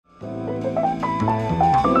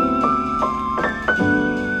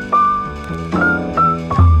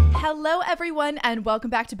everyone, and welcome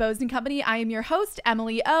back to Bows & Company. I am your host,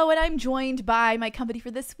 Emily O, and I'm joined by my company for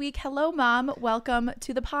this week. Hello, Mom. Welcome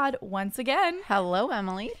to the pod once again. Hello,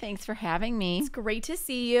 Emily. Thanks for having me. It's great to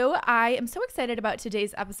see you. I am so excited about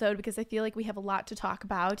today's episode because I feel like we have a lot to talk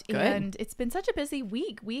about. Good. And it's been such a busy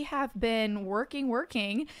week. We have been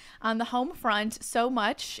working on the home front so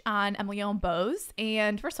much on Emily O and Bows.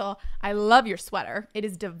 And first of all, I love your sweater. It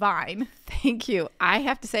is divine. Thank you. I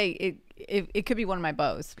have to say, it could be one of my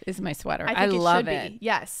bows. Is my sweater. I think love it. it.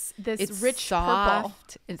 Yes, It's rich soft.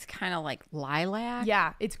 purple. It's kind of like lilac.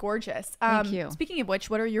 Yeah, it's gorgeous. Thank you. Speaking of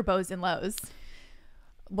which, what are your bows and lows?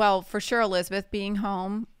 Well, for sure, Elizabeth being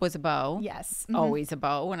home was a bow. Yes, Always a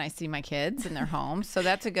bow when I see my kids and they're home. So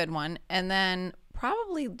that's a good one. And then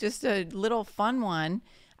probably just a little fun one.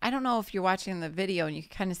 I don't know if you're watching the video and you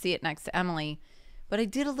can kind of see it next to Emily, but I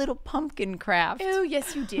did a little pumpkin craft. Oh,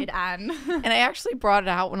 yes, you did, Anne. And I actually brought it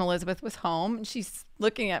out when Elizabeth was home. And she's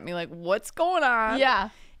looking at me like, what's going on? Yeah.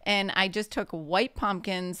 And I just took white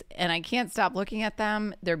pumpkins, and I can't stop looking at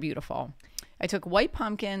them. They're beautiful. I took white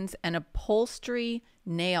pumpkins and upholstery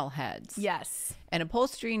nail heads. Yes. And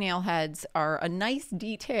upholstery nail heads are a nice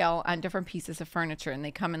detail on different pieces of furniture. And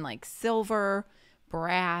they come in like silver,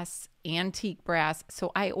 brass, antique brass.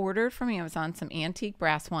 So I ordered from Amazon some antique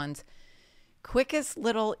brass ones. Quickest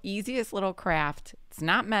little, easiest little craft. It's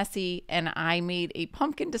not messy. And I made a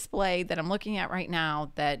pumpkin display that I'm looking at right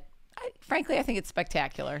now that frankly, I think it's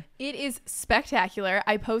spectacular. It is spectacular.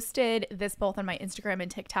 I posted this both on my Instagram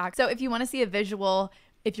and TikTok. So if you want to see a visual,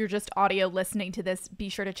 if you're just audio listening to this, be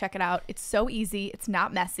sure to check it out. It's so easy. It's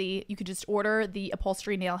not messy. You could just order the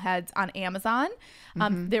upholstery nail heads on Amazon.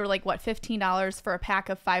 They were like, what, $15 for a pack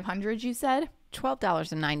of 500, you said?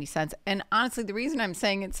 $12.90. And honestly, the reason I'm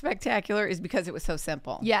saying it's spectacular is because it was so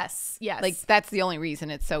simple. Yes, yes. Like, that's the only reason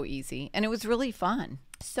it's so easy. And it was really fun.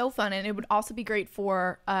 So fun. And it would also be great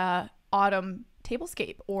for autumn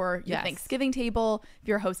tablescape or your Thanksgiving table if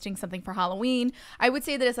you're hosting something for Halloween. I would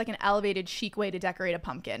say that it's like an elevated chic way to decorate a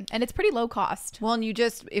pumpkin, and it's pretty low cost. Well, and you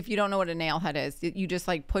just, if you don't know what a nail head is, you just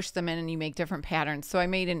like push them in and you make different patterns. So I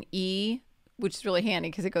made an E, which is really handy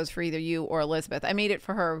because it goes for either you or Elizabeth. I made it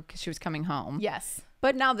for her because she was coming home. Yes.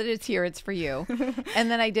 But now that it's here, it's for you. And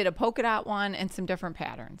then I did a polka dot one and some different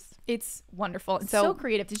patterns. It's wonderful. It's so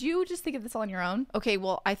creative. Did you just think of this all on your own? Okay,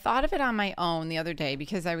 well, I thought of it on my own the other day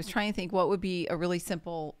because I was trying to think what would be a really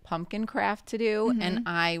simple pumpkin craft to do. And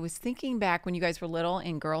I was thinking back when you guys were little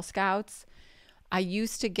in Girl Scouts, I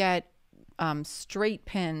used to get straight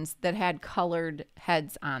pins that had colored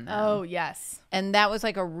heads on them. Oh, yes. And that was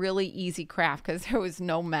like a really easy craft because there was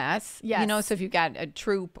no mess. Yes. You know, so if you've got a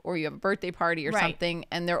troop or you have a birthday party or something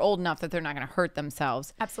and they're old enough that they're not going to hurt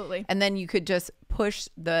themselves. Absolutely. And then you could just push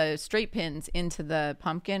the straight pins into the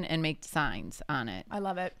pumpkin and make designs on it. I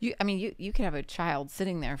love it. You could have a child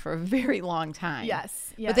sitting there for a very long time.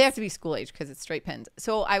 Yes. But they have to be school age because it's straight pins.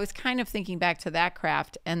 So I was kind of thinking back to that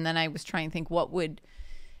craft, and then I was trying to think what would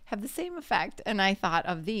have the same effect, and I thought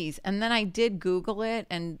of these. And then I did Google it,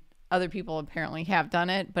 and other people apparently have done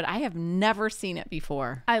it, but I have never seen it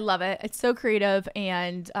before. I love it. It's so creative,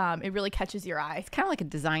 and it really catches your eye. It's kind of like a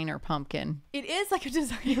designer pumpkin. It is like a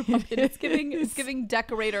designer pumpkin. It's giving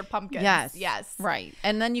decorator pumpkins. Yes. Right.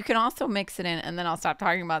 And then you can also mix it in, and then I'll stop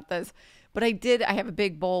talking about this. But I have a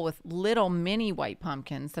big bowl with little mini white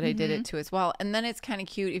pumpkins that I did it to as well. And then it's kind of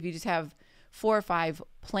cute if you just have 4 or 5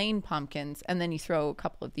 plain pumpkins and then you throw a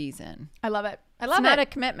couple of these in. I love it. It's not a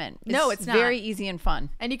commitment. It's not. Very easy and fun.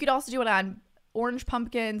 And you could also do it on orange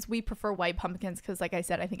pumpkins. We prefer white pumpkins because, like I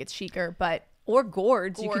said, I think it's chicer. Or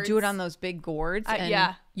gourds. You could do it on those big gourds.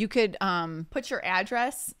 And you could put your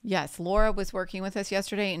address. Yes. Laura was working with us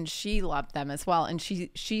yesterday and she loved them as well. And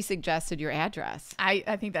she suggested your address.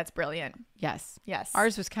 I think that's brilliant. Yes. Yes.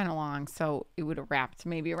 Ours was kind of long, so it would have wrapped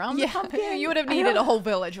maybe around the pumpkin. You would have needed a whole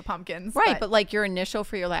village of pumpkins. Right. But like your initial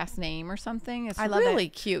for your last name or something. It's really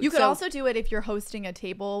cute. You could also do it if you're hosting a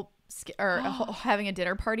table or having a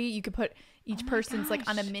dinner party. You could put each person's like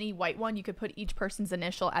on a mini white one. You could put each person's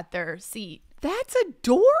initial at their seat. That's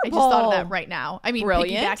adorable. I just thought of that right now. I mean,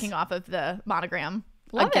 brilliant. Piggybacking off of the monogram.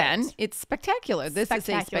 It's spectacular. This is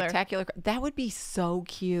a spectacular. That would be so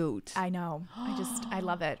cute. I know. I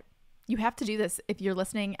love it. You have to do this if you're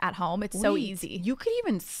listening at home. It's so easy. You could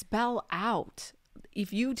even spell out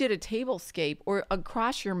if you did a tablescape or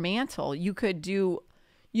across your mantle. You could do,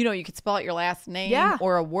 you could spell out your last name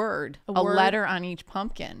or a word, a letter on each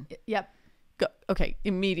pumpkin. Yep. Okay,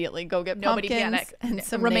 immediately go get Nobody pumpkins panic and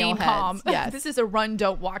some remain nail calm. heads. Yes. This is a run,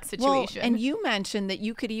 don't walk situation. Well, and you mentioned that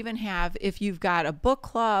you could even have, if you've got a book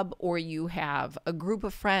club or you have a group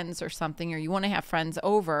of friends or something, or you want to have friends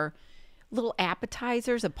over, little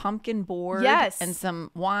appetizers, a pumpkin board, Yes. and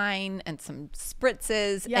some wine and some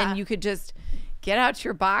spritzes, Yeah. and you could just get out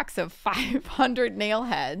your box of 500 nail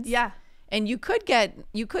heads. Yeah. And you could get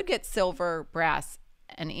silver, brass,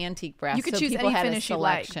 and antique brass. You could so choose people any had a finish you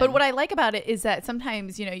like. selection. But what I like about it is that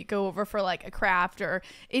sometimes, you know, you go over for like a craft or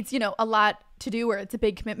it's, you know, a lot to do or it's a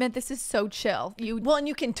big commitment. This is so chill. And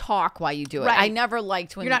you can talk while you do it. Right. I never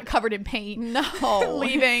liked when You're not covered in paint. No.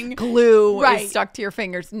 Leaving. Glue Right. is stuck to your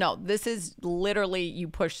fingers. No, this is literally you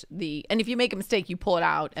push and if you make a mistake, you pull it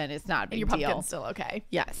out and it's not a big Your deal. pumpkin's still okay.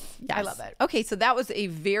 Yes. I love it. Okay, so that was a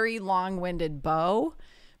very long-winded bow,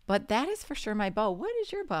 but that is for sure my bow. What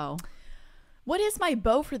is your bow? What is my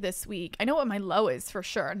bow for this week? I know what my low is for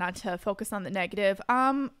sure, not to focus on the negative.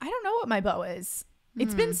 I don't know what my bow is.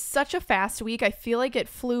 It's been such a fast week. I feel like it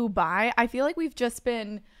flew by. I feel like we've just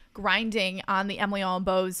been grinding on the Emily All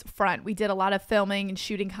Bows front. We did a lot of filming and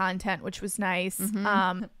shooting content, which was nice.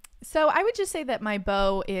 So I would just say that my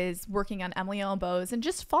bow is working on Emily All Bows and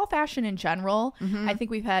just fall fashion in general. I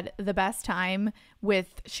think we've had the best time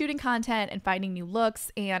with shooting content and finding new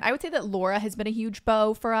looks. And I would say that Laura has been a huge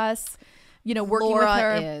bow for us. You know, working with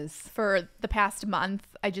her for the past month,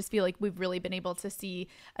 I just feel like we've really been able to see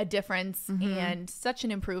a difference and such an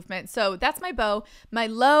improvement. So that's my bow. My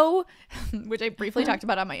low, which I briefly talked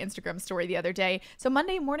about on my Instagram story the other day. So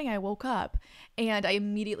Monday morning, I woke up and I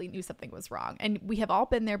immediately knew something was wrong. And we have all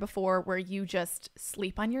been there before where you just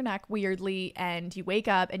sleep on your neck weirdly and you wake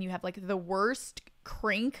up and you have like the worst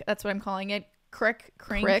crink. That's what I'm calling it. Crick.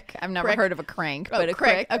 I've never heard of a crank, but a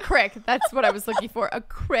crick. A crick. That's what I was looking for. A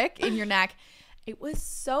crick in your neck. It was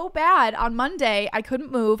so bad. On Monday, I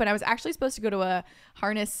couldn't move, and I was actually supposed to go to a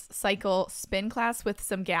harness cycle spin class with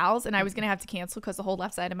some gals, and I was going to have to cancel because the whole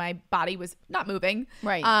left side of my body was not moving.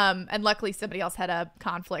 Right. And luckily, somebody else had a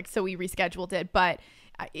conflict, so we rescheduled it. But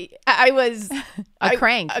I was a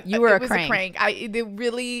crank. You were a crank. It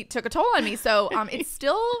really took a toll on me. So it's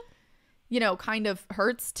still, you know, kind of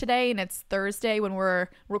hurts today, and it's Thursday when we're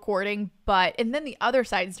recording, and then the other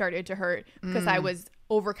side started to hurt because I was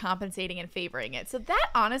overcompensating and favoring it. So that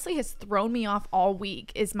honestly has thrown me off all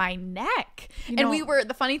week is my neck.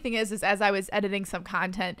 The funny thing is as I was editing some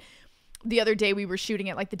content the other day, we were shooting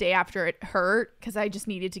it like the day after it hurt because I just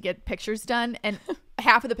needed to get pictures done, and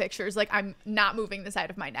half of the pictures, like I'm not moving the side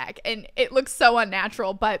of my neck and it looks so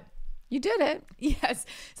unnatural, but you did it. Yes.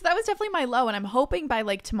 So that was definitely my low. And I'm hoping by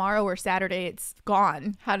like tomorrow or Saturday, it's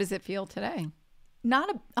gone. How does it feel today? Not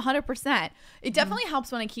 100%. It definitely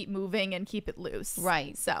helps when I keep moving and keep it loose.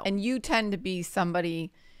 Right. So, and you tend to be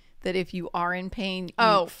somebody that if you are in pain,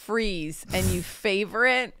 you freeze and you favor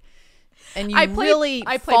it. And I really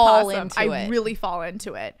fall into it. I really fall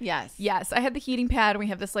into it. Yes. Yes. I had the heating pad and we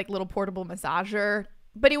have this like little portable massager,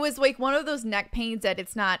 but it was like one of those neck pains that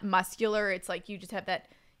it's not muscular. It's like you just have that.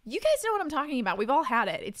 You guys know what I'm talking about. We've all had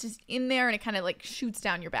it. It's just in there and it kind of like shoots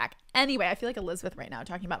down your back. Anyway, I feel like Elizabeth right now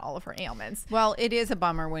talking about all of her ailments. Well, it is a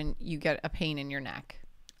bummer when you get a pain in your neck.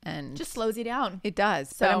 And just slows you down. It does.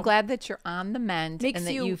 So but I'm glad that you're on the mend and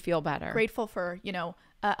that you feel better. Grateful for, you know,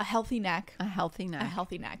 a healthy neck. A healthy neck. A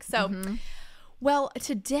healthy neck. So, well,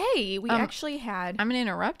 today we actually had... I'm going to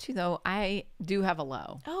interrupt you, though. I do have a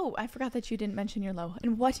low. Oh, I forgot that you didn't mention your low.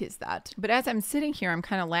 And what is that? But as I'm sitting here, I'm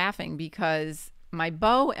kind of laughing because my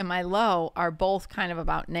bow and my low are both kind of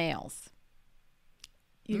about nails.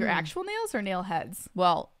 Your actual nails or nail heads?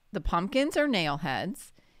 Well, the pumpkins are nail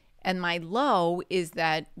heads. And my low is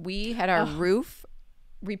that we had our roof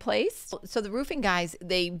replaced. So the roofing guys,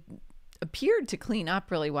 they appeared to clean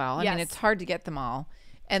up really well. I mean, it's hard to get them all.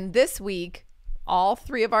 And this week, all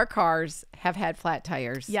three of our cars have had flat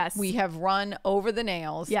tires. Yes. We have run over the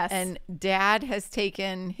nails. Yes. And Dad has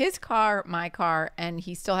taken his car, my car, and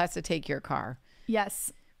he still has to take your car.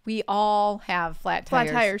 Yes. We all have flat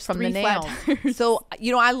tires from the nails. Tires. So,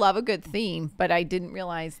 you know, I love a good theme, but I didn't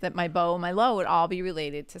realize that my bow and my low would all be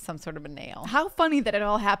related to some sort of a nail. How funny that it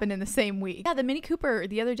all happened in the same week. Yeah, the Mini Cooper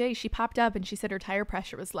the other day, she popped up and she said her tire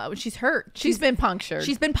pressure was low and she's hurt. She's been punctured.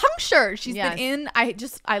 She's been in.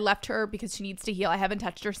 I left her because she needs to heal. I haven't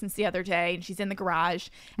touched her since the other day and she's in the garage.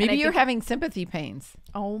 Maybe you're having sympathy pains.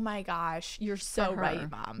 Oh my gosh. You're so right,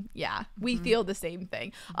 Mom. Yeah. We feel the same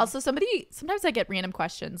thing. Also, sometimes I get random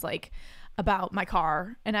questions like about my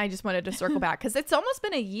car and I just wanted to circle back because it's almost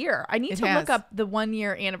been a year. I need to look up the 1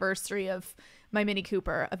 year anniversary of my Mini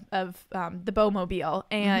Cooper of the Bowmobile,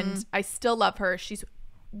 and I still love her. She's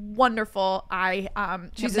wonderful.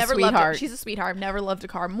 She's a sweetheart. She's a sweetheart. I've never loved a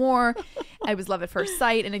car more. I was love at first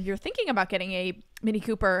sight. And if you're thinking about getting a Mini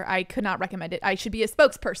Cooper, I could not recommend it. I should be a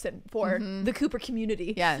spokesperson for the Cooper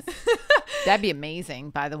community. Yes. That'd be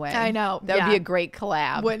amazing, by the way. I know. That would be a great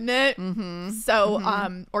collab. Wouldn't it? So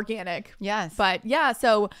organic. Yes. But yeah,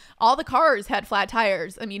 so all the cars had flat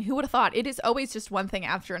tires. I mean, who would have thought? It is always just one thing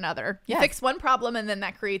after another. You fix one problem and then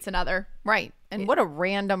that creates another. Right. And what a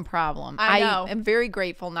random problem. I know. I am very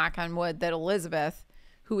grateful, knock on wood, that Elizabeth,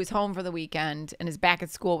 who is home for the weekend and is back at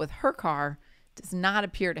school with her car, does not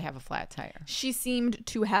appear to have a flat tire. She seemed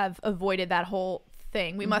to have avoided that whole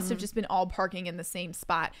thing. We must have just been all parking in the same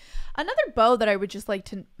spot. Another bow that I would just like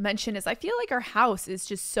to mention is I feel like our house is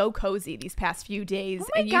just so cozy these past few days. Oh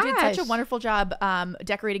my and you did such a gosh. wonderful job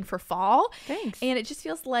decorating for fall. Thanks. And it just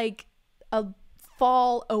feels like a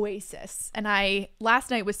fall oasis. And I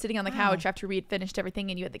last night was sitting on the couch after we had finished everything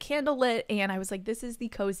and you had the candle lit, and I was like, this is the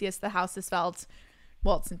coziest the house has felt.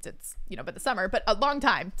 Well, since it's, but the summer, but a long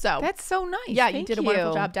time. So That's so nice. yeah, you Thank did a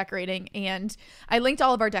wonderful job decorating. And I linked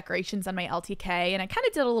all of our decorations on my LTK, and I kind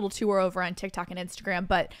of did a little tour over on TikTok and Instagram,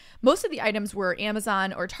 but most of the items were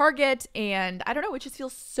Amazon or Target. And I don't know, it just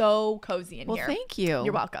feels so cozy in here. Well, thank you.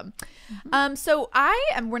 You're welcome. So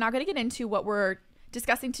we're not going to get into what we're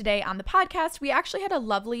discussing today on the podcast. We actually had a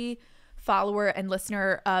lovely follower and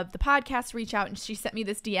listener of the podcast reach out, and she sent me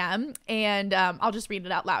this DM, and I'll just read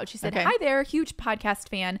it out loud. She said, Okay. "Hi there, huge podcast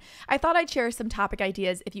fan. I thought I'd share some topic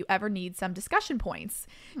ideas if you ever need some discussion points."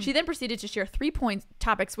 She then proceeded to share 3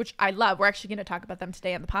 topics, which I love. We're actually going to talk about them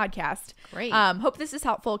today on the podcast. Great. Hope this is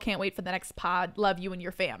helpful. Can't wait for the next pod. Love you and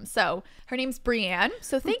your fam. So her name's Brianne.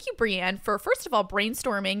 So thank you, Brianne, for first of all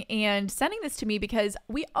brainstorming and sending this to me, because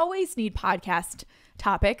we always need podcast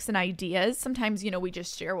topics and ideas. Sometimes, we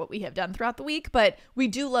just share what we have done throughout the week, but we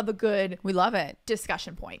do love a good We love it.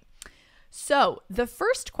 discussion point. So the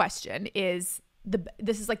first question is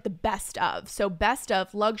this is like the best of. So best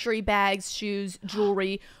of luxury bags, shoes,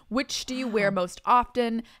 jewelry. Which do you wear most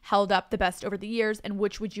often? Held up the best over the years, and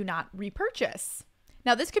which would you not repurchase?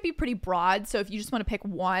 Now, this could be pretty broad. So if you just want to pick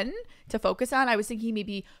one to focus on, I was thinking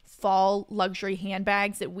maybe fall luxury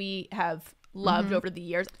handbags that we have loved over the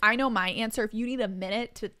years. I know my answer if you need a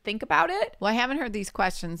minute to think about it. Well, I haven't heard these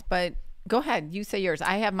questions, but go ahead. You say yours.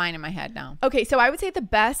 I have mine in my head now. Okay, so I would say the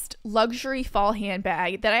best luxury fall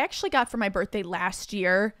handbag that I actually got for my birthday last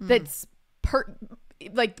year, that's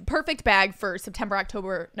like the perfect bag for September,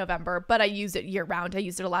 October, November, but I use it year round. I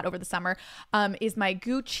used it a lot over the summer, is my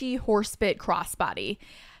Gucci Horsebit crossbody.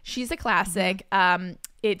 She's a classic.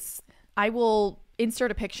 I will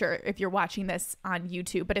insert a picture if you're watching this on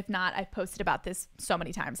YouTube, but if not, I've posted about this so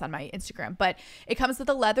many times on my Instagram. But it comes with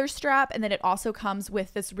a leather strap, and then it also comes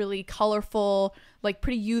with this really colorful, like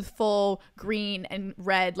pretty youthful green and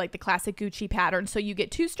red, like the classic Gucci pattern. So you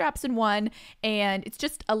get 2 straps in one, and it's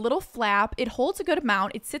just a little flap. It holds a good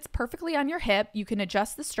amount. It sits perfectly on your hip. You can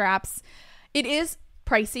adjust the straps. It is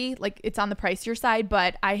pricey, like it's on the pricier side,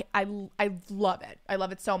 but I love it. I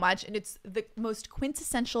love it so much, and it's the most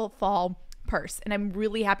quintessential fall purse, and I'm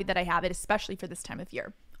really happy that I have it, especially for this time of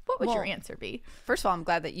year. What would your answer be? First of all, I'm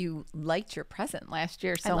glad that you liked your present last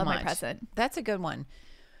year so much. I love my present. That's a good one.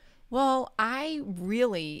 Well, I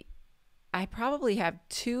probably have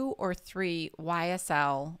 2 or 3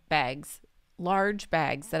 YSL bags, large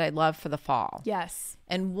bags that I love for the fall. Yes.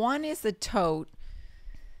 And one is the tote.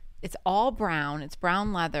 It's all brown. It's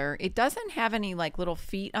brown leather. It doesn't have any like little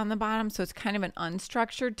feet on the bottom, so it's kind of an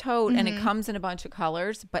unstructured tote, and it comes in a bunch of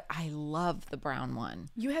colors, but I love the brown one.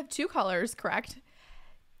 You have 2 colors, correct?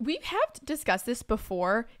 We have discussed this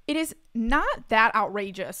before. It is not that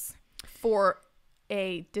outrageous for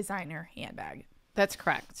a designer handbag. That's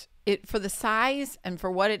correct. It for the size and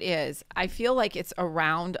for what it is, I feel like it's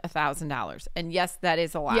around $1,000. And yes, that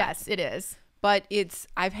is a lot. Yes, it is. But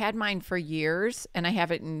I've had mine for years, and I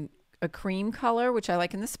have it in a cream color, which I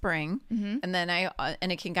like in the spring, and then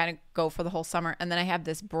and it can kind of go for the whole summer. And then I have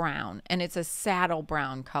this brown, and it's a saddle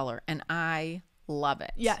brown color, and I love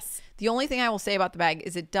it. Yes. The only thing I will say about the bag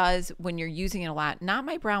is it does, when you're using it a lot, not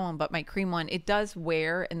my brown one, but my cream one, it does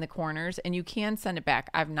wear in the corners, and you can send it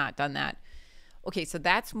back. I've not done that. Okay, so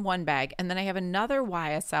that's one bag, and then I have another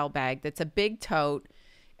YSL bag that's a big tote,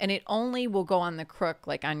 and it only will go on the crook,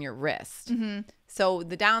 like on your wrist. So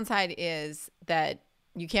the downside is that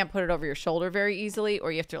you can't put it over your shoulder very easily,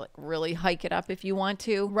 or you have to like really hike it up if you want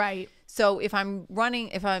to. Right. So if I'm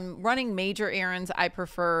running major errands, I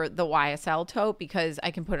prefer the YSL tote because I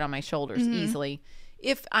can put it on my shoulders easily.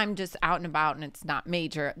 If I'm just out and about and it's not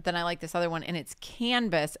major, then I like this other one, and it's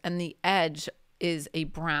canvas, and the edge is a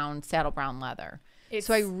brown, saddle brown leather.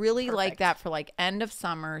 So I really like that for like end of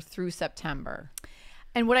summer through September.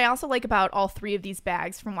 And what I also like about all 3 of these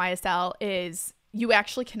bags from YSL is you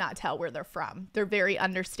actually cannot tell where they're from. They're very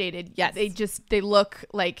understated. Yes. They look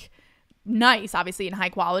like nice, obviously in high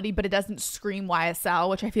quality, but it doesn't scream YSL,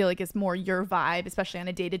 which I feel like is more your vibe, especially on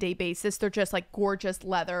a day-to-day basis. They're just like gorgeous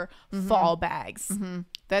leather fall bags.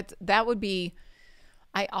 That would be.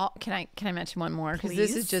 Can I mention one more? Because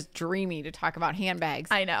this is just dreamy to talk about handbags.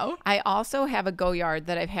 I know. I also have a Goyard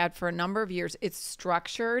that I've had for a number of years. It's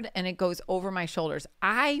structured and it goes over my shoulders.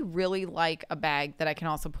 I really like a bag that I can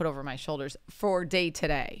also put over my shoulders for day to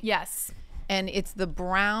day. Yes. And it's the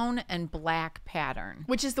brown and black pattern,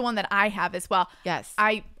 which is the one that I have as well. Yes.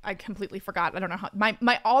 I completely forgot. I don't know how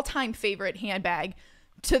my all-time favorite handbag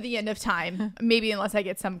to the end of time, maybe unless I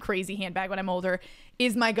get some crazy handbag when I'm older,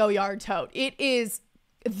 is my Goyard tote. It is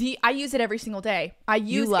I use it every single day. I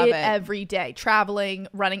use it every day, traveling,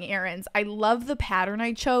 running errands. I love the pattern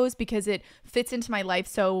I chose because it fits into my life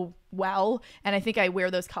so well. And I think I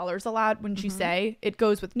wear those colors a lot, wouldn't you say? It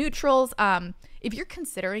goes with neutrals. If you're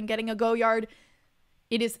considering getting a Goyard,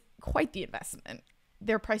 it is quite the investment.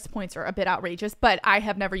 Their price points are a bit outrageous, but I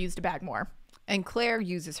have never used a bag more. And Claire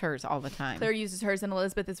uses hers all the time. Claire uses hers, and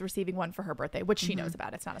Elizabeth is receiving one for her birthday, which she knows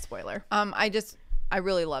about. It's not a spoiler. I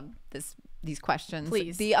really love these questions.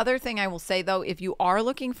 Please. The other thing I will say, though, if you are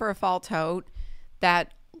looking for a fall tote,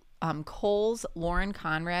 that Kohl's Lauren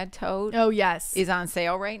Conrad tote is on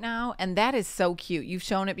sale right now. And that is so cute. You've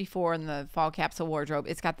shown it before in the fall capsule wardrobe.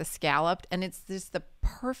 It's got the scalloped, and it's just the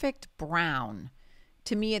perfect brown.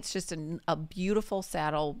 To me, it's just a beautiful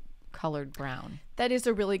saddle colored brown. That is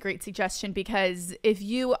a really great suggestion, because if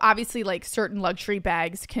you obviously like certain luxury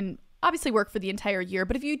bags can obviously work for the entire year,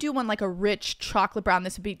 but if you do want like a rich chocolate brown,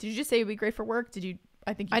 this would be, did you just say it would be great for work?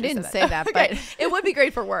 I think you I just didn't said say that, okay. but it would be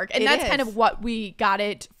great for work. And that's kind is. of what we got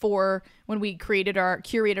it for when we curated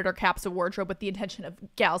our capsule wardrobe, with the intention of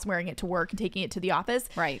gals wearing it to work and taking it to the office.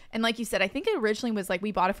 Right. And like you said, I think it originally was like,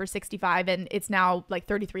 we bought it for $65 and it's now like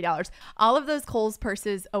 $33. All of those Kohl's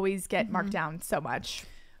purses always get marked down so much.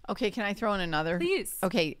 Okay, can I throw in another? Please.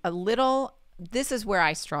 Okay, this is where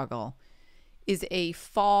I struggle, is a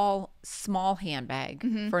fall small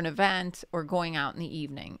handbag for an event or going out in the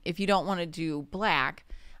evening. If you don't want to do black,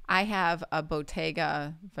 I have a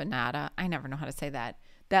Bottega Veneta. I never know how to say that.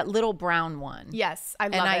 That little brown one. Yes, I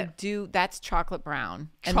love it. That's chocolate brown.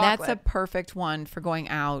 And that's a perfect one for going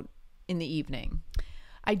out in the evening.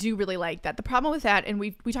 I do really like that. The problem with that, and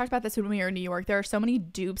we talked about this when we were in New York, there are so many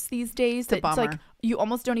dupes these days that it's like you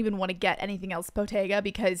almost don't even want to get anything else Bottega,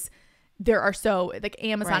 because there are so, like,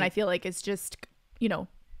 Amazon, right. I feel like is just,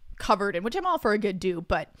 covered in, which I'm all for a good dupe,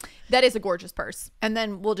 but that is a gorgeous purse. And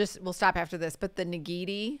then we'll stop after this, but the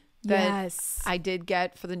Nagiti that I did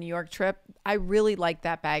get for the New York trip, I really like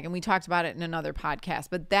that bag, and we talked about it in another podcast,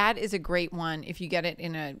 but that is a great one if you get it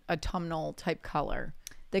in a autumnal type color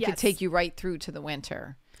that could take you right through to the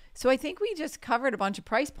winter. So I think we just covered a bunch of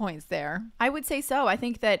price points there. I would say so. I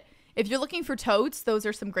think that if you're looking for totes, those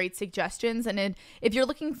are some great suggestions. And if you're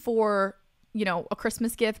looking for, a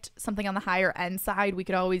Christmas gift, something on the higher end side, we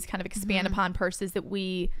could always kind of expand upon purses that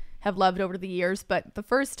we have loved over the years. But the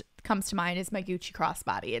first comes to mind is my Gucci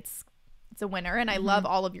crossbody. It's a winner, and I love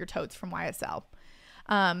all of your totes from YSL.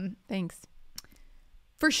 Thanks.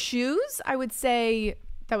 For shoes, I would say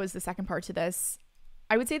that was the second part to this.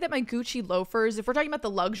 I would say that my Gucci loafers, if we're talking about the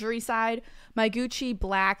luxury side, my Gucci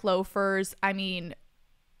black loafers, I mean,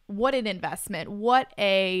 what an investment. What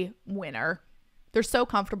a winner. They're so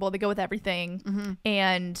comfortable. They go with everything.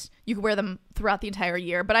 And you can wear them throughout the entire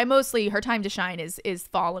year. But her time to shine is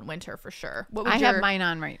fall and winter for sure. I have mine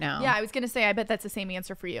on right now. Yeah, I was going to say, I bet that's the same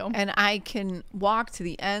answer for you. And I can walk to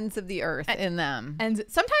the ends of the earth in them. And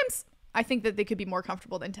sometimes I think that they could be more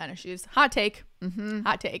comfortable than tennis shoes. Hot take.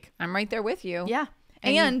 Hot take. I'm right there with you. Yeah.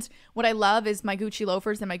 And what I love is my Gucci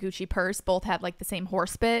loafers and my Gucci purse both have like the same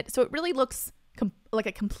horse bit. So it really looks like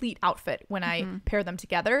a complete outfit when I pair them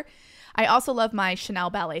together. I also love my Chanel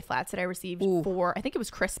ballet flats that I received for, I think it was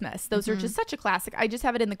Christmas. Those are just such a classic. I just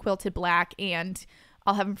have it in the quilted black, and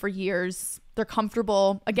I'll have them for years. They're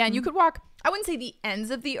comfortable. Again, you could walk, I wouldn't say the ends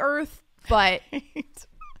of the earth, but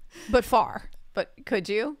far. But could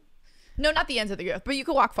you? No, not the ends of the earth, but you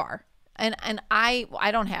could walk far. And I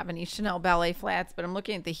don't have any Chanel ballet flats, but I'm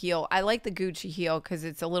looking at the heel. I like the Gucci heel because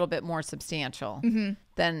it's a little bit more substantial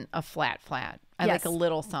than a flat. I like a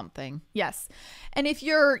little something. Yes. And if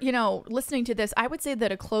you're, listening to this, I would say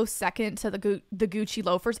that a close second to the Gucci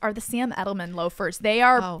loafers are the Sam Edelman loafers. They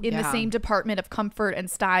are in the same department of comfort and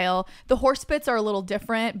style. The horse bits are a little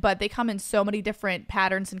different, but they come in so many different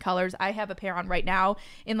patterns and colors. I have a pair on right now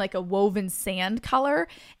in like a woven sand color,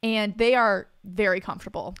 and they are very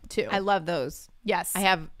comfortable too. I love those. Yes. I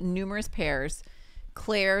have numerous pairs.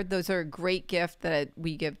 Claire, those are a great gift that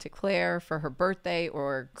we give to Claire for her birthday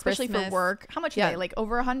or especially Christmas. for work. How much are they? Like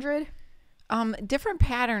over 100? Different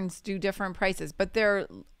patterns do different prices, but they're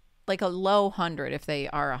like a low 100 if they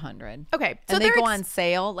are 100. Okay. So and they go on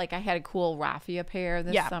sale. Like I had a cool raffia pair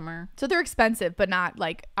this summer. So they're expensive, but not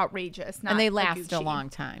like outrageous. Not and they like last a long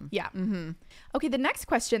time. Yeah. Okay. The next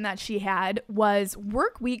question that she had was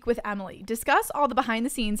work week with Emily. Discuss all the behind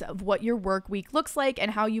the scenes of what your work week looks like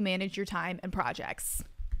and how you manage your time and projects.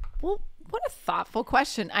 Well, what a thoughtful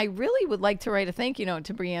question. I really would like to write a thank you note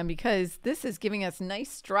to Brienne because this is giving us nice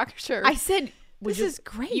structure. I said, this is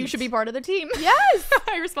great. You should be part of the team. Yes.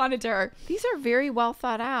 I responded to her. These are very well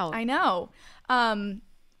thought out. I know. I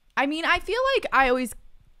mean, I feel like I always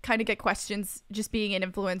kind of get questions just being an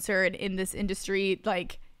influencer and in this industry.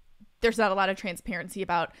 Like, there's not a lot of transparency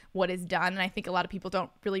about what is done. And I think a lot of people don't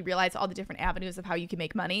really realize all the different avenues of how you can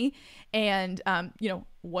make money and, you know,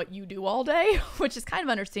 what you do all day, which is kind of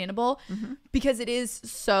understandable because it is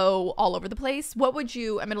so all over the place. What would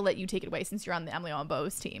you, I'm going to let you take it away since you're on the Emily on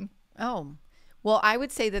Bo's team. Oh, well, I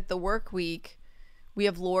would say that the work week, we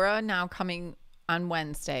have Laura now coming on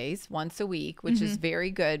Wednesdays once a week, which is very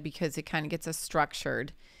good because it kind of gets us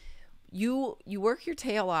structured. You work your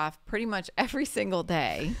tail off pretty much every single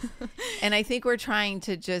day. And I think we're trying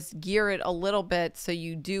to just gear it a little bit so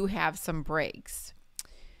you do have some breaks.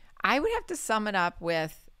 I would have to sum it up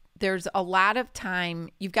with there's a lot of time.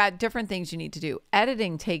 You've got different things you need to do.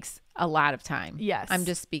 Editing takes a lot of time. Yes. I'm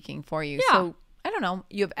just speaking for you. Yeah. So I don't know.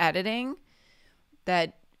 You have editing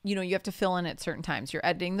that, you know, you have to fill in at certain times. You're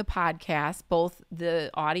editing the podcast, both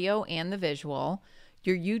the audio and the visual,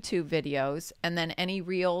 your YouTube videos, and then any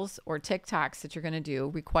reels or TikToks that you're going to do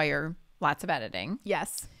require lots of editing.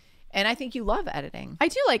 Yes. And I think you love editing. I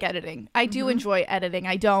do like editing. I do enjoy editing.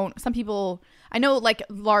 Some people, I know like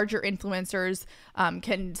larger influencers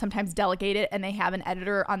can sometimes delegate it and they have an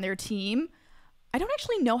editor on their team. I don't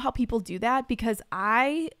actually know how people do that because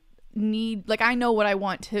I know what I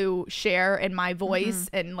want to share in my voice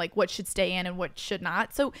and like what should stay in and what should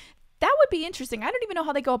not. So that would be interesting. I don't even know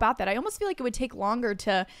how they go about that. I almost feel like it would take longer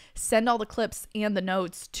to send all the clips and the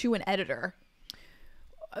notes to an editor.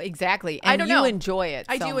 Exactly. And I don't know. Enjoy it.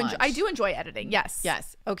 I do enjoy editing. Yes.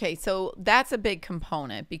 Yes. Okay. So that's a big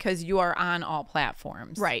component because you are on all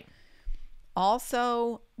platforms. Right.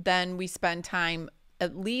 Also, then we spend time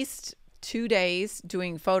at least 2 days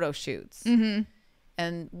doing photo shoots.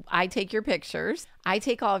 And I take your pictures. I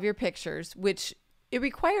take all of your pictures, which it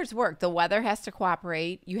requires work. The weather has to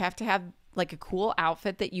cooperate. You have to have like a cool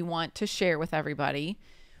outfit that you want to share with everybody.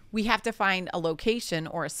 We have to find a location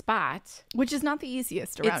or a spot. Which is not the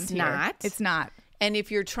easiest around here. It's not. And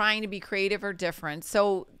if you're trying to be creative or different.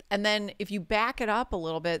 So, and then if you back it up a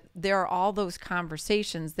little bit, there are all those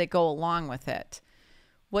conversations that go along with it.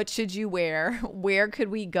 What should you wear? Where could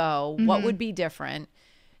we go? What would be different?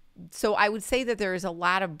 So I would say that there is a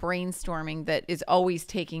lot of brainstorming that is always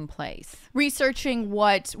taking place. Researching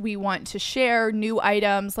what we want to share, new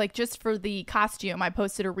items. Like just for the costume, I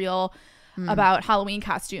posted a reel about Halloween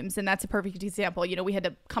costumes, and that's a perfect example. You know, we had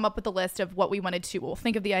to come up with a list of what we wanted to, well,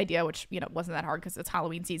 think of the idea, which, you know, wasn't that hard because it's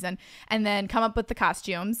Halloween season, and then come up with the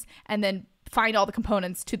costumes, and then find all the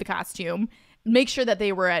components to the costume, make sure that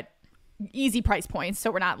they were at easy price points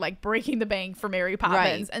so we're not like breaking the bank for Mary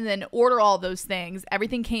Poppins, and then order all those things.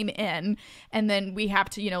 Everything came in, and then we have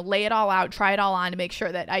to, you know, lay it all out, try it all on to make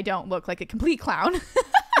sure that I don't look like a complete clown.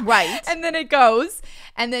 Right. And then it goes,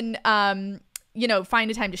 and then you know, find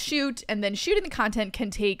a time to shoot, and then shooting the content can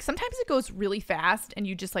take, sometimes it goes really fast and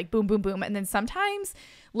you just like boom, boom, boom. And then sometimes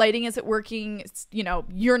lighting isn't working. It's, you know,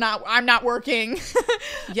 I'm not working.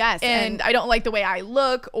 Yes. And I don't like the way I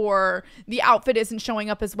look, or the outfit isn't showing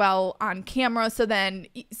up as well on camera. So then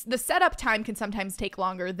the setup time can sometimes take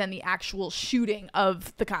longer than the actual shooting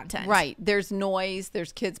of the content. Right. There's noise.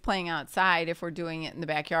 There's kids playing outside. If we're doing it in the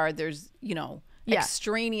backyard, there's, you know,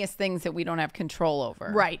 extraneous things that we don't have control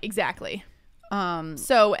over. Right. Exactly.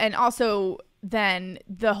 So, and also then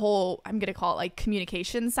the whole, I'm going to call it like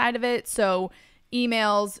communication side of it. So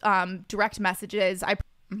emails, direct messages,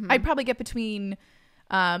 I probably get between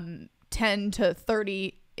 10 to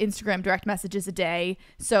 30 Instagram direct messages a day.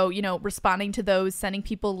 So, you know, responding to those, sending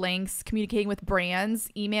people links, communicating with brands,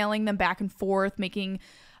 emailing them back and forth, making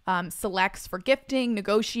selects for gifting,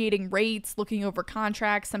 negotiating rates, looking over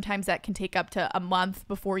contracts. Sometimes that can take up to a month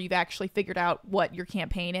before you've actually figured out what your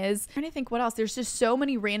campaign is. I'm trying to think what else. There's just so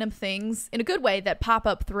many random things in a good way that pop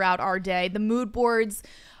up throughout our day. The mood boards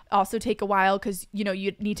also take a while because, you know,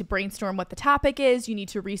 you need to brainstorm what the topic is. You need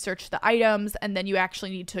to research the items, and then you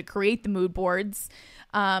actually need to create the mood boards.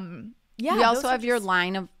 We also have your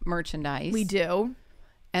line of merchandise. We do.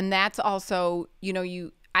 And that's also,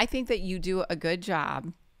 I think that you do a good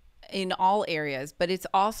job in all areas, but it's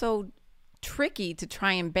also tricky to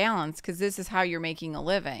try and balance because this is how you're making a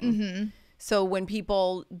living. Mm-hmm. So when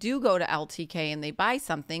people do go to LTK and they buy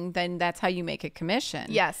something, then that's how you make a commission.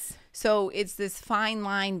 Yes. So it's this fine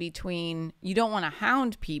line between, you don't want to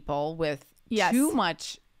hound people with too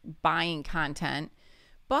much buying content,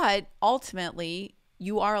 but ultimately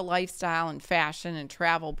you are a lifestyle and fashion and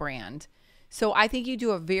travel brand. So I think you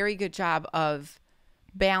do a very good job of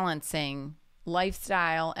balancing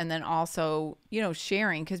lifestyle and then also,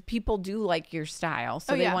 sharing, because people do like your style.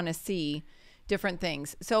 So they want to see different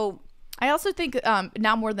things. So I also think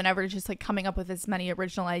now more than ever, just like coming up with as many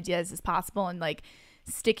original ideas as possible and like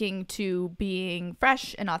sticking to being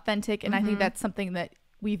fresh and authentic. And I think that's something that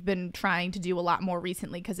we've been trying to do a lot more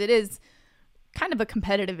recently because it is kind of a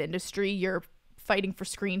competitive industry. You're fighting for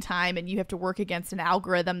screen time and you have to work against an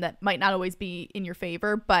algorithm that might not always be in your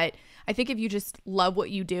favor. But I think if you just love what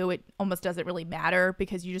you do, it almost doesn't really matter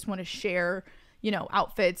because you just want to share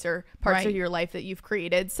outfits or parts of your life that you've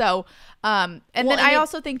created. So, I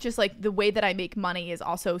also think just like the way that I make money is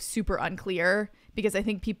also super unclear because I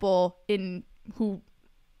think people who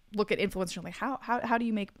look at influencers like how do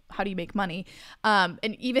you make money?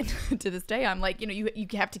 And even to this day, I'm like, you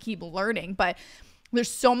have to keep learning, but there's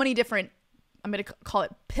so many different, I'm going to call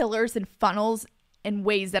it pillars and funnels and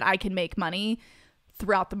ways that I can make money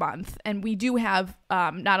throughout the month. And we do have,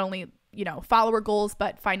 not only follower goals,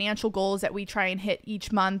 but financial goals that we try and hit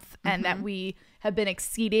each month and that we have been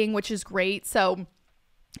exceeding, which is great. So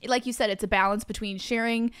like you said, it's a balance between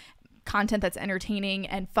sharing content that's entertaining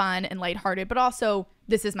and fun and lighthearted, but also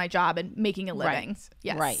this is my job and making a living. Right.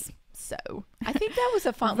 Yes. Right. So I think that was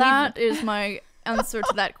a fun, that is my answer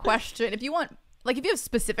to that question. If you want, like, if you have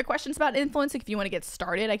specific questions about influencing, if you want to get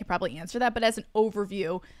started, I could probably answer that. But as an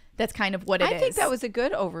overview, that's kind of what it is. I think that was a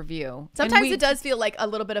good overview. Sometimes it does feel like a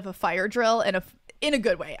little bit of a fire drill and in a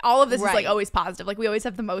good way. All of this is like always positive. Like we always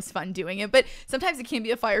have the most fun doing it. But sometimes it can be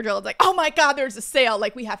a fire drill. It's like, oh my God, there's a sale.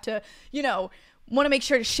 Like we have to, want to make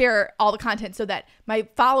sure to share all the content so that my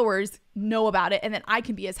followers know about it and then I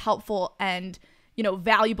can be as helpful and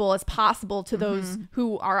valuable as possible to those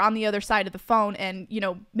who are on the other side of the phone and,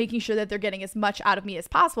 making sure that they're getting as much out of me as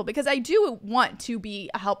possible because I do want to be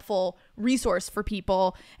a helpful resource for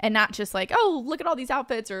people and not just like, oh, look at all these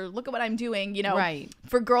outfits or look at what I'm doing,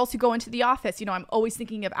 for girls who go into the office, I'm always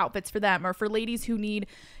thinking of outfits for them or for ladies who need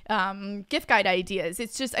gift guide ideas.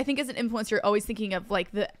 It's just, I think as an influencer, you're always thinking of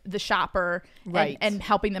like the shopper and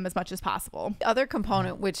helping them as much as possible. The other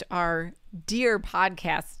component, which our dear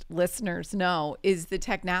podcast listeners know, is the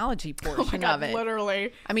technology portion of it.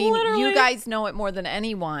 Literally. I mean, you guys know it more than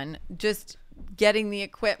anyone, just getting the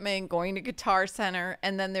equipment, going to Guitar Center.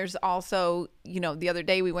 And then there's also, the other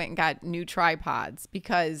day we went and got new tripods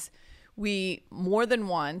because we more than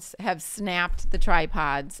once have snapped the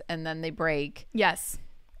tripods and then they break. Yes.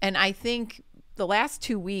 And I think the last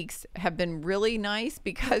 2 weeks have been really nice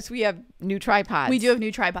because we have new tripods. We do have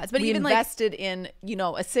new tripods, but we even invested in, a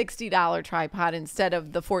 $60 tripod instead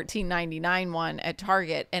of the $14.99 one at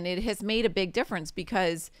Target. And it has made a big difference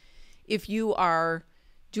because if you are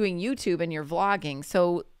doing YouTube and you're vlogging,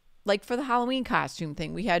 so like for the Halloween costume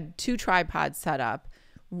thing, we had 2 tripods set up,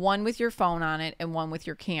 one with your phone on it and one with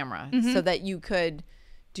your camera so that you could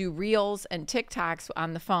do reels and TikToks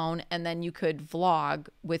on the phone and then you could vlog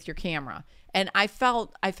with your camera. And I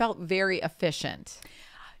felt very efficient.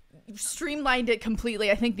 Streamlined it completely.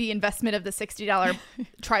 I think the investment of the $60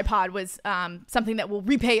 tripod was something that will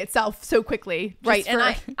repay itself so quickly. Right. And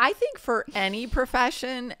I think for any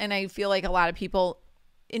profession, and I feel like a lot of people,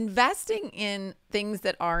 investing in things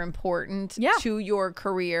that are important to your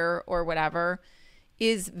career or whatever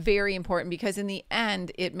is very important because in the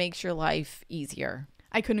end, it makes your life easier.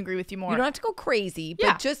 I couldn't agree with you more. You don't have to go crazy,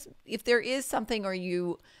 but just if there is something or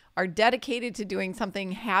you are dedicated to doing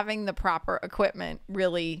something, having the proper equipment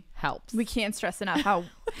really helps. We can't stress enough how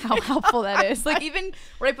helpful that is. Like even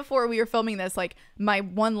right before we were filming this, like my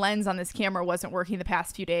one lens on this camera wasn't working the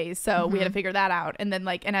past few days. So we had to figure that out. And then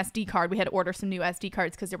like an SD card, we had to order some new SD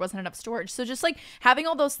cards because there wasn't enough storage. So just like having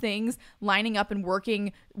all those things lining up and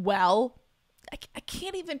working well, I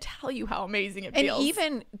can't even tell you how amazing it feels. And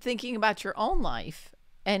even thinking about your own life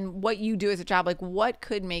and what you do as a job, like what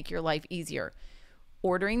could make your life easier?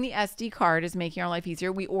 Ordering the SD card is making our life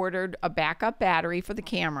easier. We ordered a backup battery for the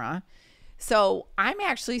camera. So I'm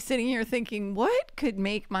actually sitting here thinking, what could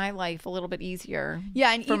make my life a little bit easier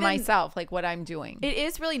and for myself, like what I'm doing? It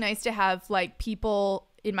is really nice to have like people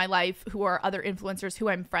in my life who are other influencers who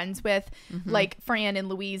I'm friends with, like Fran and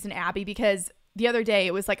Louise and Abby, because the other day,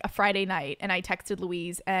 it was like a Friday night, and I texted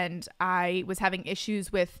Louise, and I was having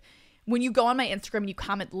issues with when you go on my Instagram and you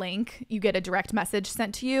comment link, you get a direct message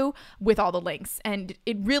sent to you with all the links. And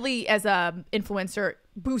it really, as a influencer,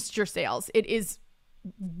 boosts your sales. It is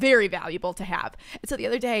very valuable to have. And so the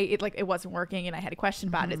other day it wasn't working and I had a question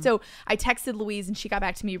about it. So I texted Louise and she got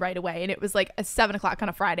back to me right away, and it was like at 7:00 on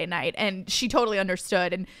a Friday night, and she totally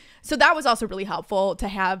understood. And so that was also really helpful to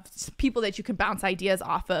have people that you can bounce ideas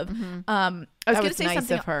off of. I was going to say nice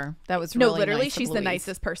something of her. That was no, really literally, nice of she's the Louise.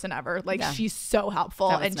 nicest person ever. Like, Yeah. she's so helpful,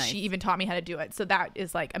 That was and nice. she even taught me how to do it. So that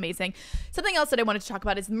is like amazing. Something else that I wanted to talk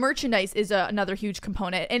about is merchandise is another huge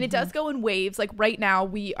component, and it does go in waves. Like right now,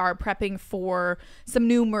 we are prepping for some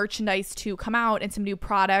new merchandise to come out and some new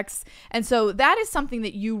products, and so that is something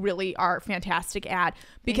that you really are fantastic at,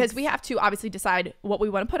 because we have to obviously decide what we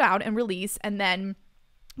want to put out and release, and then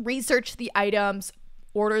research the items,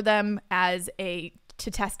 order them to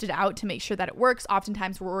test it out to make sure that it works.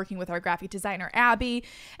 Oftentimes we're working with our graphic designer, Abby,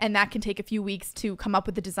 and that can take a few weeks to come up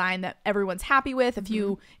with a design that everyone's happy with, a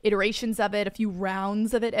few iterations of it, a few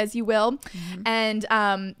rounds of it, as you will. And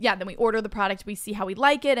then we order the product, we see how we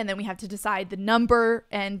like it, and then we have to decide the number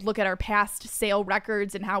and look at our past sale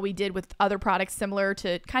records and how we did with other products similar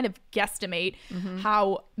to kind of guesstimate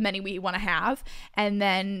how many we want to have, and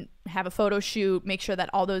then have a photo shoot, make sure that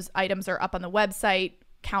all those items are up on the website,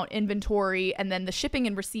 count inventory, and then the shipping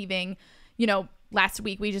and receiving. Last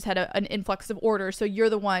week we just had an influx of orders, so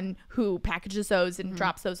you're the one who packages those and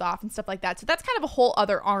drops those off and stuff like that. So that's kind of a whole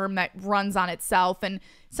other arm that runs on itself, and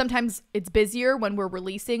sometimes it's busier when we're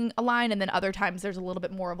releasing a line, and then other times there's a little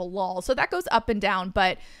bit more of a lull, so that goes up and down.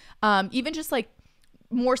 But even just like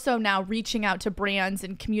more so now reaching out to brands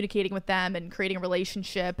and communicating with them and creating a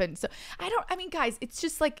relationship. And so guys, it's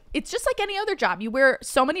just like any other job. You wear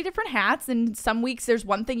so many different hats, and some weeks there's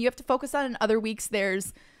one thing you have to focus on, and other weeks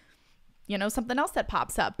there's something else that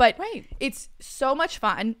pops up. But it's so much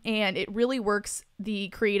fun, and it really works the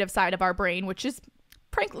creative side of our brain, which is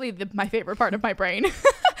frankly my favorite part of my brain.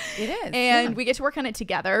 It is. And we get to work on it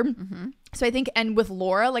together. So I think, and with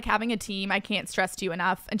Laura, like having a team, I can't stress to you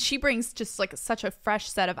enough. And she brings just like such a fresh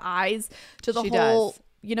set of eyes to the whole,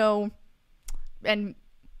 and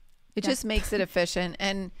it just makes it efficient.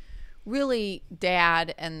 And really,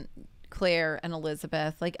 Dad and Claire and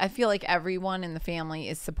Elizabeth, like I feel like everyone in the family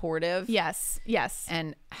is supportive. Yes.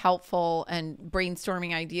 And helpful and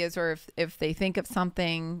brainstorming ideas, or if they think of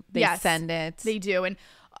something, they send it. They do. And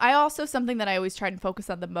I also, something that I always try and focus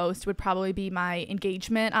on the most would probably be my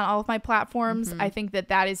engagement on all of my platforms. I think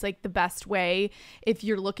that is like the best way. If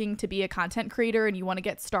you're looking to be a content creator and you want to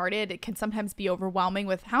get started, it can sometimes be overwhelming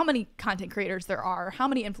with how many content creators there are, how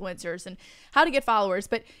many influencers, and how to get followers.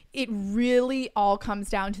 But it really all comes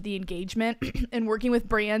down to the engagement and working with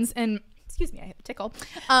brands and, excuse me, I have a tickle,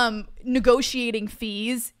 negotiating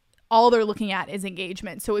fees. All they're looking at is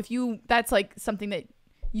engagement. So that's like something that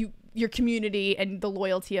your community and the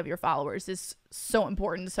loyalty of your followers is so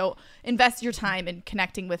important. So invest your time in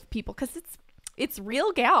connecting with people, because it's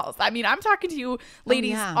real gals. I mean, I'm talking to you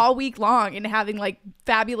ladies all week long and having like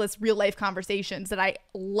fabulous real life conversations that I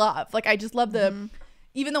love. Like I just love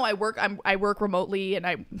even though I work remotely and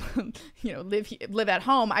I live at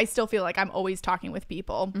home, I still feel like I'm always talking with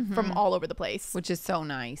people from all over the place, which is so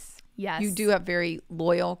nice. Yes. You do have very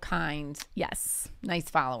loyal, kind, nice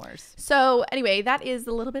followers. So anyway, that is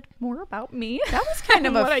a little bit more about me. That was kind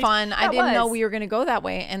of a fun. I didn't know we were going to go that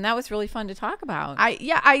way, and that was really fun to talk about.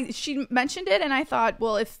 She mentioned it, and I thought,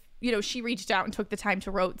 well, if she reached out and took the time to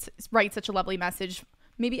write such a lovely message,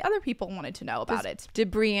 maybe other people wanted to know about it. Did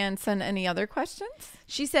Brienne send any other questions?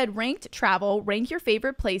 She said, ranked travel, rank your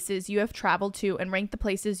favorite places you have traveled to, and rank the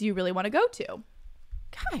places you really want to go to.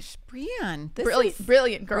 Gosh, Brienne,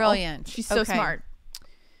 brilliant girl. Brilliant. She's so smart.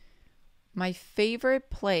 My favorite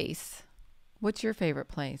place. What's your favorite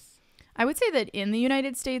place? I would say that in the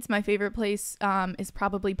United States, my favorite place is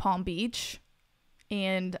probably Palm Beach,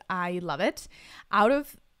 and I love it. Out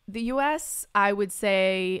of the U.S., I would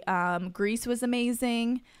say Greece was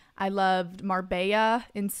amazing. I loved Marbella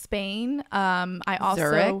in Spain. I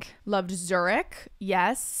also loved Zurich.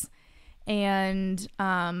 Yes. And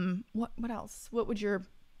what else? What would your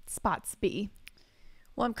spots be?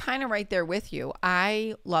 Well, I'm kind of right there with you.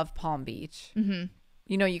 I love Palm Beach.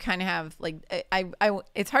 You kind of have like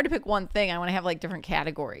it's hard to pick one thing. I want to have like different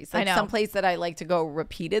categories. Like some place that I like to go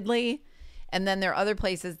repeatedly, and then there are other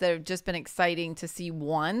places that have just been exciting to see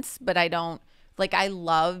once, but I don't like. I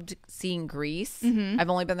loved seeing Greece. I've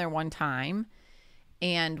only been there one time,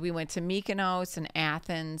 and we went to Mykonos and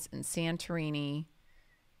Athens and Santorini.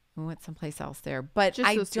 We went someplace else there, but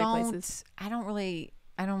I don't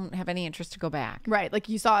I don't have any interest to go back. Right. Like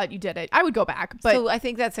you saw it, you did it. I would go back. But So I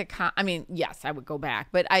think that's I mean, yes, I would go back,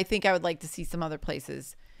 but I think I would like to see some other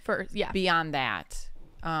places beyond that.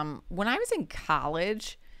 When I was in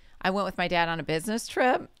college, I went with my dad on a business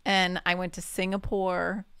trip, and I went to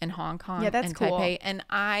Singapore and Hong Kong that's and cool. Taipei. And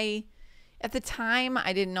at the time,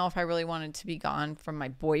 I didn't know if I really wanted to be gone from my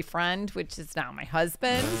boyfriend, which is now my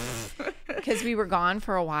husband, because we were gone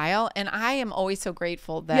for a while. And I am always so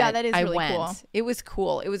grateful that that is I really went. cool. It was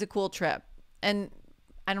cool. It was a cool trip. And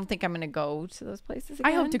I don't think I'm going to go to those places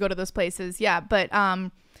again. I hope to go to those places. Yeah. But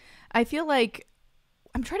I feel like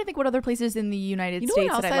I'm trying to think what other places in the United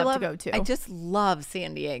States that I love to go to. I just love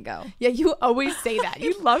San Diego. Yeah, you always say that.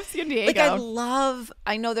 You love San Diego. Like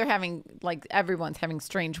I know they're having, like, everyone's having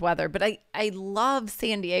strange weather, but I love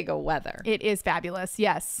San Diego weather. It is fabulous.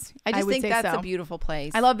 Yes. I just would think say that's so. a beautiful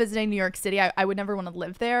place. I love visiting New York City. I would never want to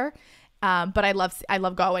live there. But I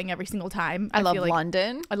love going every single time. I love feel like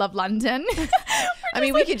London. I love London. I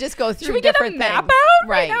mean, we could just go through should we get different a map things. out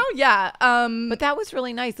right now? Yeah. But that was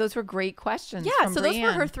really nice. Those were great questions. Yeah. from So those were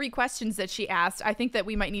Brianne. her 3 questions that she asked. I think that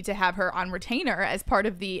we might need to have her on retainer as part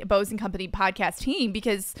of the Bose and Company podcast team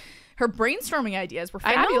because her brainstorming ideas were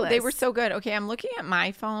fabulous. I know, they were so good. Okay, I'm looking at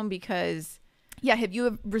my phone because Yeah. Have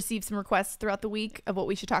you received some requests throughout the week of what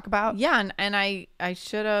we should talk about? yeah, and I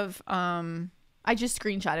should have. I just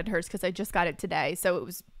screenshotted hers because I just got it today. So it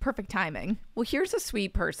was perfect timing. Well, here's a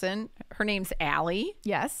sweet person. Her name's Allie.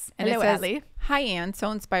 Yes. And Hello, it says, Allie. "Hi, Ann. So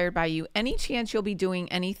inspired by you. Any chance you'll be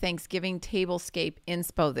doing any Thanksgiving tablescape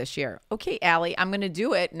inspo this year?" Okay, Allie, I'm going to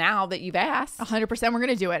do it now that you've asked. 100% we're going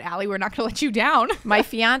to do it, Allie. We're not going to let you down. My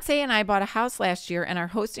fiance and I bought a house last year and are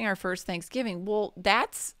hosting our first Thanksgiving. Well,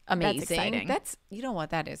 that's amazing. That's exciting. You know what?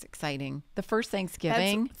 That is exciting. The first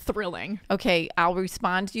Thanksgiving. That's thrilling. Okay, I'll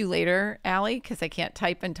respond to you later, Allie, because I can't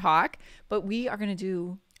type and talk. But we are going to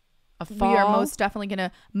do a fall. We are most definitely going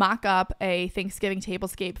to mock up a Thanksgiving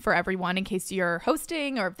tablescape for everyone in case you're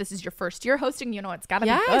hosting or if this is your first year hosting. You know, it's got to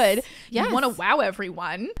be good. Yes. You want to wow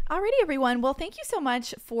everyone. Alrighty, everyone. Well, thank you so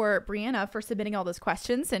much for Brianna for submitting all those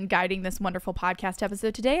questions and guiding this wonderful podcast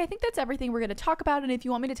episode today. I think that's everything we're going to talk about. And if you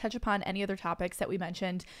want me to touch upon any other topics that we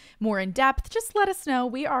mentioned more in depth, just let us know.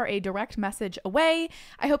 We are a direct message away.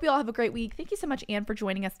 I hope you all have a great week. Thank you so much, Anne, for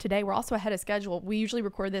joining us today. We're also ahead of schedule. We usually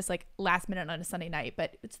record this like last minute on a Sunday night,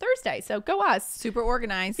 but it's Thursday. So go us. Super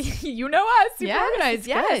organized. You know us. Super Yes, organized. it's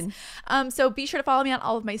Yes. good. So be sure to follow me on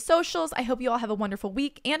all of my socials. I hope you all have a wonderful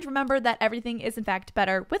week. And remember that everything is in fact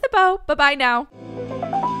better with a bow. Bye-bye now.